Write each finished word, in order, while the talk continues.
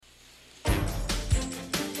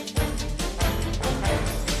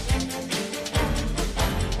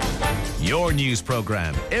Your news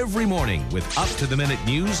program every morning with up-to-the-minute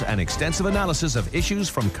news and extensive analysis of issues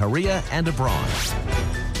from Korea and abroad.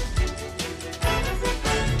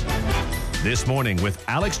 This morning with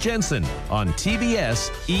Alex Jensen on TBS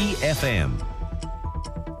EFM.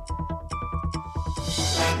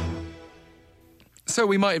 So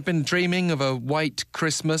we might have been dreaming of a white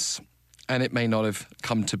Christmas, and it may not have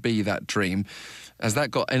come to be that dream. Has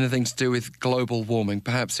that got anything to do with global warming?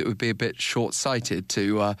 Perhaps it would be a bit short-sighted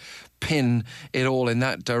to pin it all in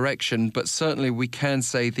that direction, but certainly we can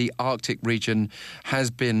say the Arctic region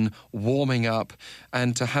has been warming up.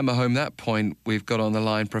 And to hammer home that point, we've got on the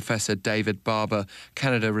line Professor David Barber,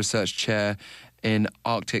 Canada Research Chair in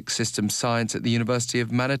Arctic Systems Science at the University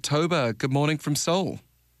of Manitoba. Good morning from Seoul.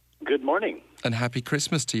 Good morning. And happy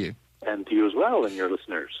Christmas to you. And to you as well, and your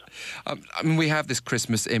listeners. We have this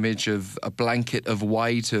Christmas image of a blanket of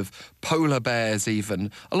white, of polar bears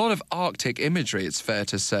even. A lot of Arctic imagery, it's fair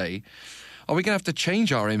to say. Are we going to have to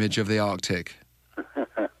change our image of the Arctic?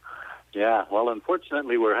 Yeah, well,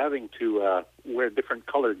 unfortunately, we're having to wear different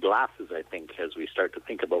colored glasses, I think, as we start to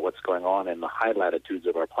think about what's going on in the high latitudes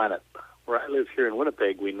of our planet. Where I live here in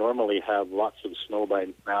Winnipeg, we normally have lots of snow by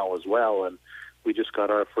now as well, and we just got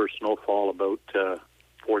our first snowfall about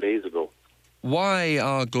 4 days ago. Why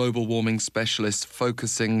are global warming specialists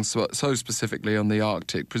focusing so specifically on the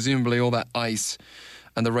Arctic? Presumably all that ice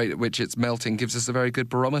and the rate at which it's melting gives us a very good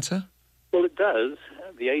barometer? Well, it does.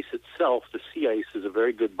 The ice itself, the sea ice, is a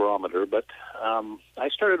very good barometer, but I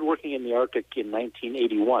started working in the Arctic in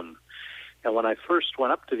 1981. And when I first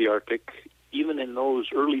went up to the Arctic, even in those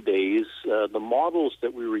early days, the models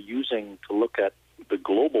that we were using to look at the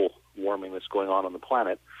global warming that's going on the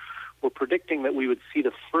planet were predicting that we would see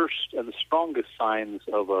the first and the strongest signs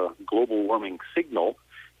of a global warming signal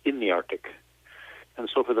in the Arctic. And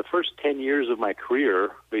so for the first 10 years of my career,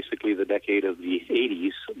 basically the decade of the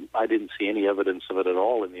 80s, I didn't see any evidence of it at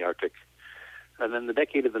all in the Arctic. And then the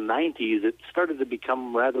decade of the 90s, it started to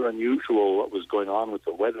become rather unusual what was going on with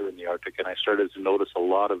the weather in the Arctic, and I started to notice a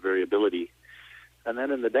lot of variability. And then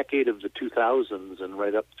in the decade of the 2000s and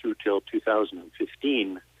right up through till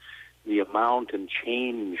 2015, the amount and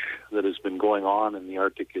change that has been going on in the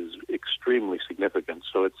Arctic is extremely significant.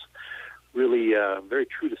 So it's really very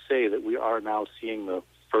true to say that we are now seeing the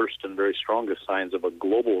first and very strongest signs of a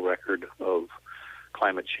global record of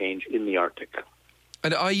climate change in the Arctic.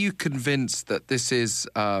 And are you convinced that this is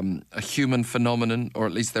a human phenomenon, or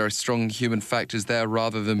at least there are strong human factors there,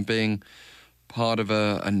 rather than being part of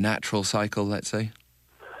a natural cycle, let's say?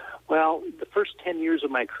 Well, the first 10 years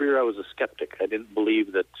of my career, I was a skeptic. I didn't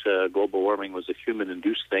believe that global warming was a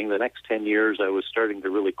human-induced thing. The next 10 years, I was starting to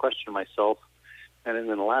really question myself. And in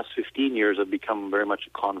the last 15 years, I've become very much a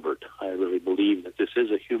convert. I really believe that this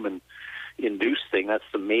is a human-induced thing. That's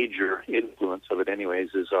the major influence of it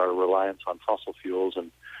anyways, is our reliance on fossil fuels and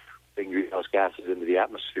putting greenhouse gases into the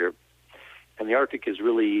atmosphere. And the Arctic is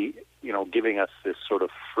really, giving us this sort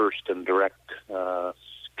of first and direct,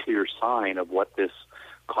 clear sign of what this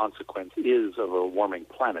consequence is of a warming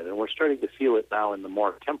planet. And we're starting to feel it now in the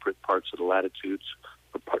more temperate parts of the latitudes,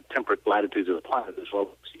 or temperate latitudes of the planet, as well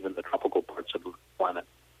as even the tropical parts of the planet.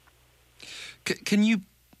 Can you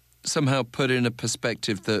somehow put in a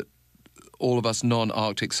perspective that all of us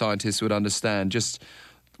non-Arctic scientists would understand, just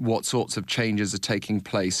what sorts of changes are taking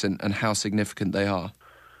place and how significant they are?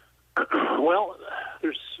 Well,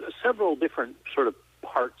 there's several different sort of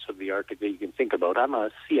parts of the Arctic that you can think about. I'm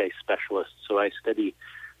a sea ice specialist, so I study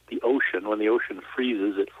the ocean. When the ocean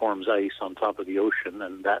freezes, it forms ice on top of the ocean,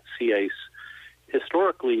 and that sea ice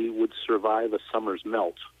historically would survive a summer's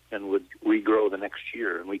melt and would regrow the next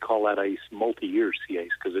year. And we call that ice multi-year sea ice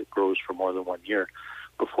because it grows for more than 1 year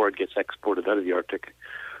before it gets exported out of the Arctic.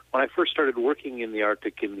 When I first started working in the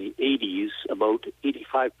Arctic in the 80s, about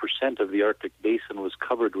 85% of the Arctic basin was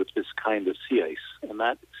covered with this kind of sea ice. And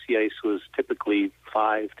that sea ice was typically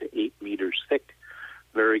 5 to 8 meters thick,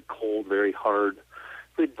 very cold, very hard,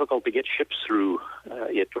 really difficult to get ships through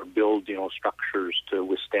it or build, structures to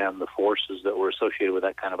withstand the forces that were associated with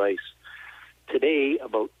that kind of ice. Today,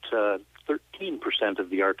 about 13% of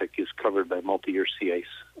the Arctic is covered by multi-year sea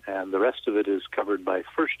ice, and the rest of it is covered by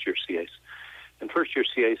first-year sea ice. And first-year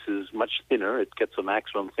sea ice is much thinner. It gets a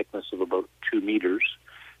maximum thickness of about 2 meters,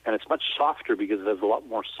 and it's much softer because it has a lot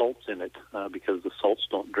more salts in it, because the salts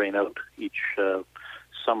don't drain out each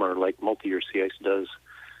summer like multi-year sea ice does.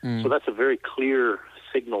 So that's a very clear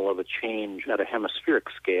signal of a change at a hemispheric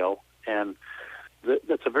scale, and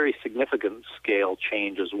that's a very significant scale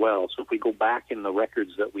change as well. So if we go back in the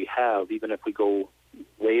records that we have, even if we go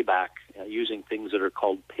way back using things that are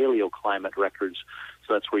called paleoclimate records.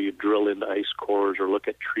 So that's where you drill into ice cores or look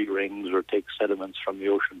at tree rings or take sediments from the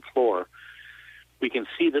ocean floor. We can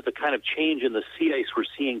see that the kind of change in the sea ice we're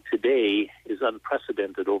seeing today is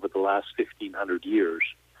unprecedented over the last 1,500 years.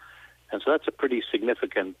 And so that's a pretty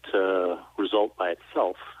significant result by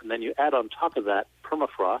itself. And then you add on top of that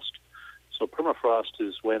permafrost. So permafrost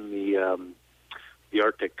is when the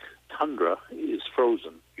Arctic tundra is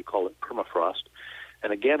frozen. You call it permafrost.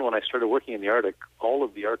 And again, when I started working in the Arctic, all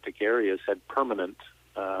of the Arctic areas had permanent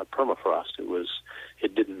permafrost.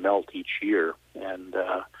 It didn't melt each year. And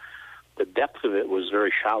the depth of it was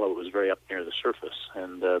very shallow. It was very up near the surface.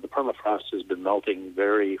 And the permafrost has been melting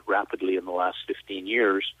very rapidly in the last 15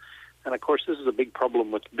 years. And, of course, this is a big problem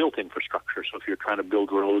with built infrastructure. So if you're trying to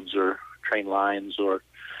build roads or train lines or,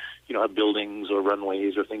 have buildings or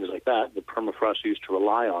runways or things like that, the permafrost used to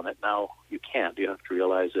rely on it. Now you can't. You have to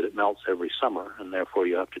realize that it melts every summer, and therefore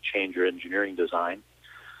you have to change your engineering design.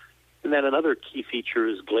 And then another key feature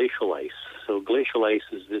is glacial ice. So glacial ice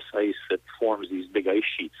is this ice that forms these big ice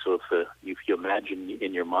sheets. So if you imagine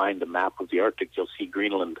in your mind a map of the Arctic, you'll see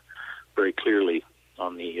Greenland very clearly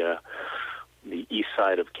on the east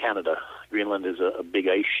side of Canada. Greenland is a big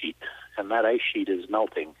ice sheet, and that ice sheet is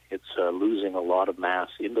melting. It's losing a lot of mass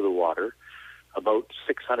into the water, about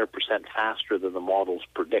 600% faster than the models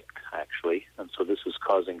predict, actually. And so this is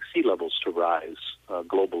causing sea levels to rise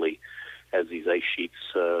globally as these ice sheets,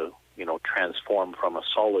 transform from a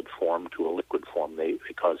solid form to a liquid form. They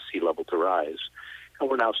cause sea level to rise. And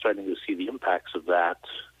we're now starting to see the impacts of that,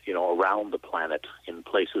 around the planet in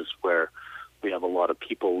places where we have a lot of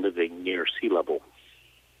people living near sea level.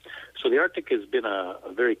 So the Arctic has been a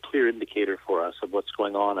very clear indicator for us of what's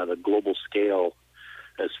going on at a global scale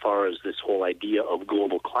as far as this whole idea of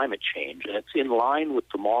global climate change. And it's in line with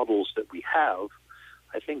the models that we have.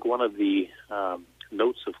 I think one of the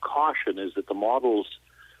notes of caution is that the models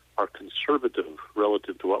are conservative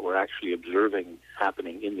relative to what we're actually observing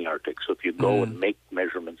happening in the Arctic. So if you go and make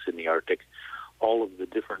measurements in the Arctic, all of the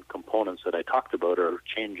different components that I talked about are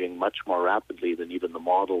changing much more rapidly than even the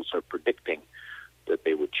models are predicting that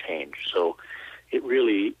they would change. So it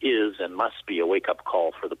really is and must be a wake-up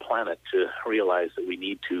call for the planet to realize that we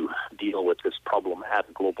need to deal with this problem at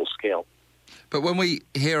a global scale. But when we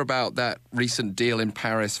hear about that recent deal in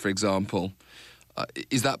Paris, for example,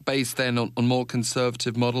 is that based then on more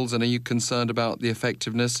conservative models? And are you concerned about the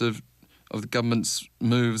effectiveness of the government's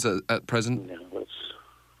moves at present? Yeah,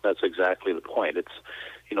 that's exactly the point. It's,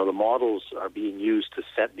 the models are being used to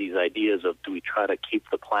set these ideas of, do we try to keep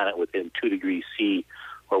the planet within 2 degrees C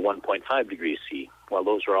or 1.5 degrees C? Well,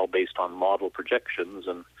 those are all based on model projections.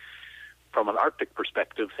 And from an Arctic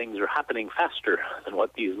perspective, things are happening faster than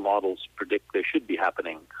what these models predict they should be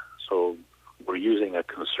happening. So we're using a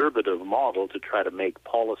conservative model to try to make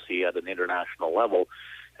policy at an international level,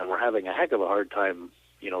 and we're having a heck of a hard time,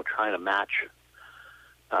 trying to match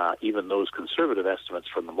even those conservative estimates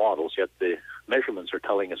from the models, yet the measurements are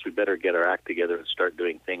telling us we better get our act together and start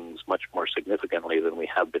doing things much more significantly than we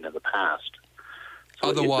have been in the past. So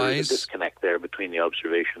otherwise, there's a disconnect there between the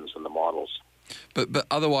observations and the models. But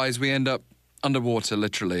otherwise we end up underwater,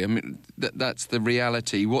 literally. I mean, that's the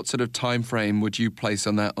reality. What sort of time frame would you place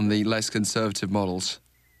on that, on the less conservative models?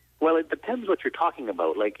 Well, it depends what you're talking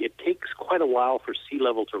about. Like, it takes quite a while for sea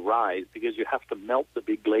level to rise because you have to melt the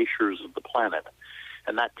big glaciers of the planet,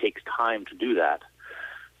 and that takes time to do that.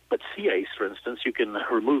 But sea ice, for instance, you can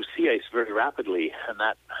remove sea ice very rapidly, and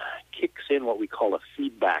that kicks in what we call a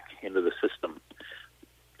feedback into the system.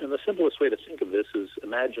 And the simplest way to think of this is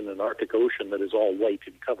imagine an Arctic Ocean that is all white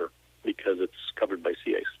in cover because it's covered by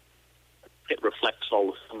sea ice. It reflects all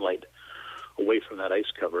the sunlight away from that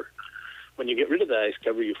ice cover. When you get rid of that ice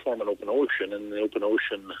cover, you form an open ocean, and the open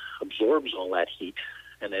ocean absorbs all that heat,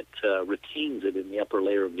 and it retains it in the upper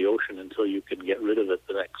layer of the ocean until you can get rid of it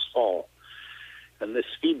the next fall. And this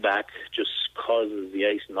feedback just causes the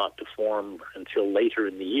ice not to form until later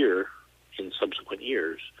in the year, in subsequent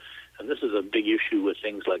years. And this is a big issue with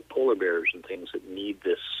things like polar bears and things that need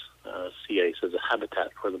this sea ice as a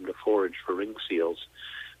habitat for them to forage for ring seals.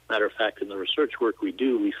 Matter of fact, in the research work we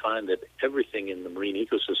do, we find that everything in the marine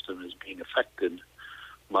ecosystem is being affected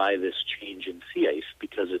by this change in sea ice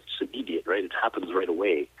because it's immediate, right? It happens right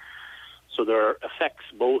away. So there are effects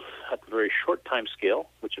both at the very short time scale,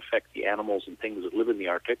 which affect the animals and things that live in the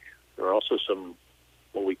Arctic. There are also some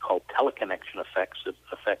what we call teleconnection effects that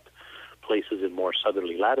affect places in more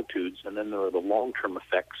southerly latitudes. And then there are the long-term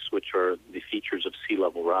effects, which are the features of sea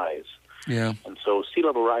level rise. Yeah. And so sea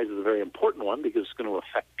level rise is a very important one because it's going to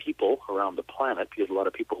affect people around the planet because a lot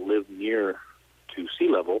of people live near to sea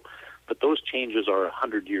level. But those changes are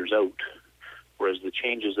 100 years out, whereas the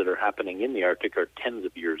changes that are happening in the Arctic are tens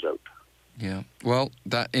of years out. Yeah. Well,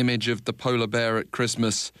 that image of the polar bear at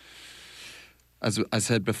Christmas, as I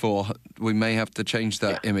said before, we may have to change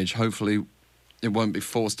that image. Hopefully it won't be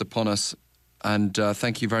forced upon us. And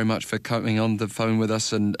thank you very much for coming on the phone with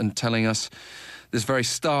us and telling us this very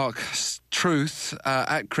stark truth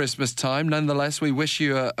at Christmas time. Nonetheless, we wish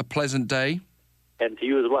you a pleasant day. And to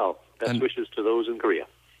you as well. Best wishes to those in Korea.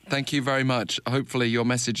 Thank you very much. Hopefully your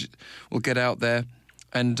message will get out there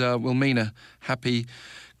and will mean a happy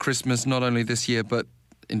Christmas, not only this year, but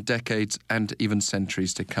in decades and even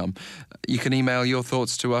centuries to come. You can email your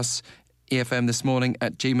thoughts to us,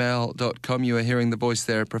 efmthismorning@gmail.com. You are hearing the voice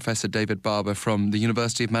there of Professor David Barber from the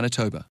University of Manitoba.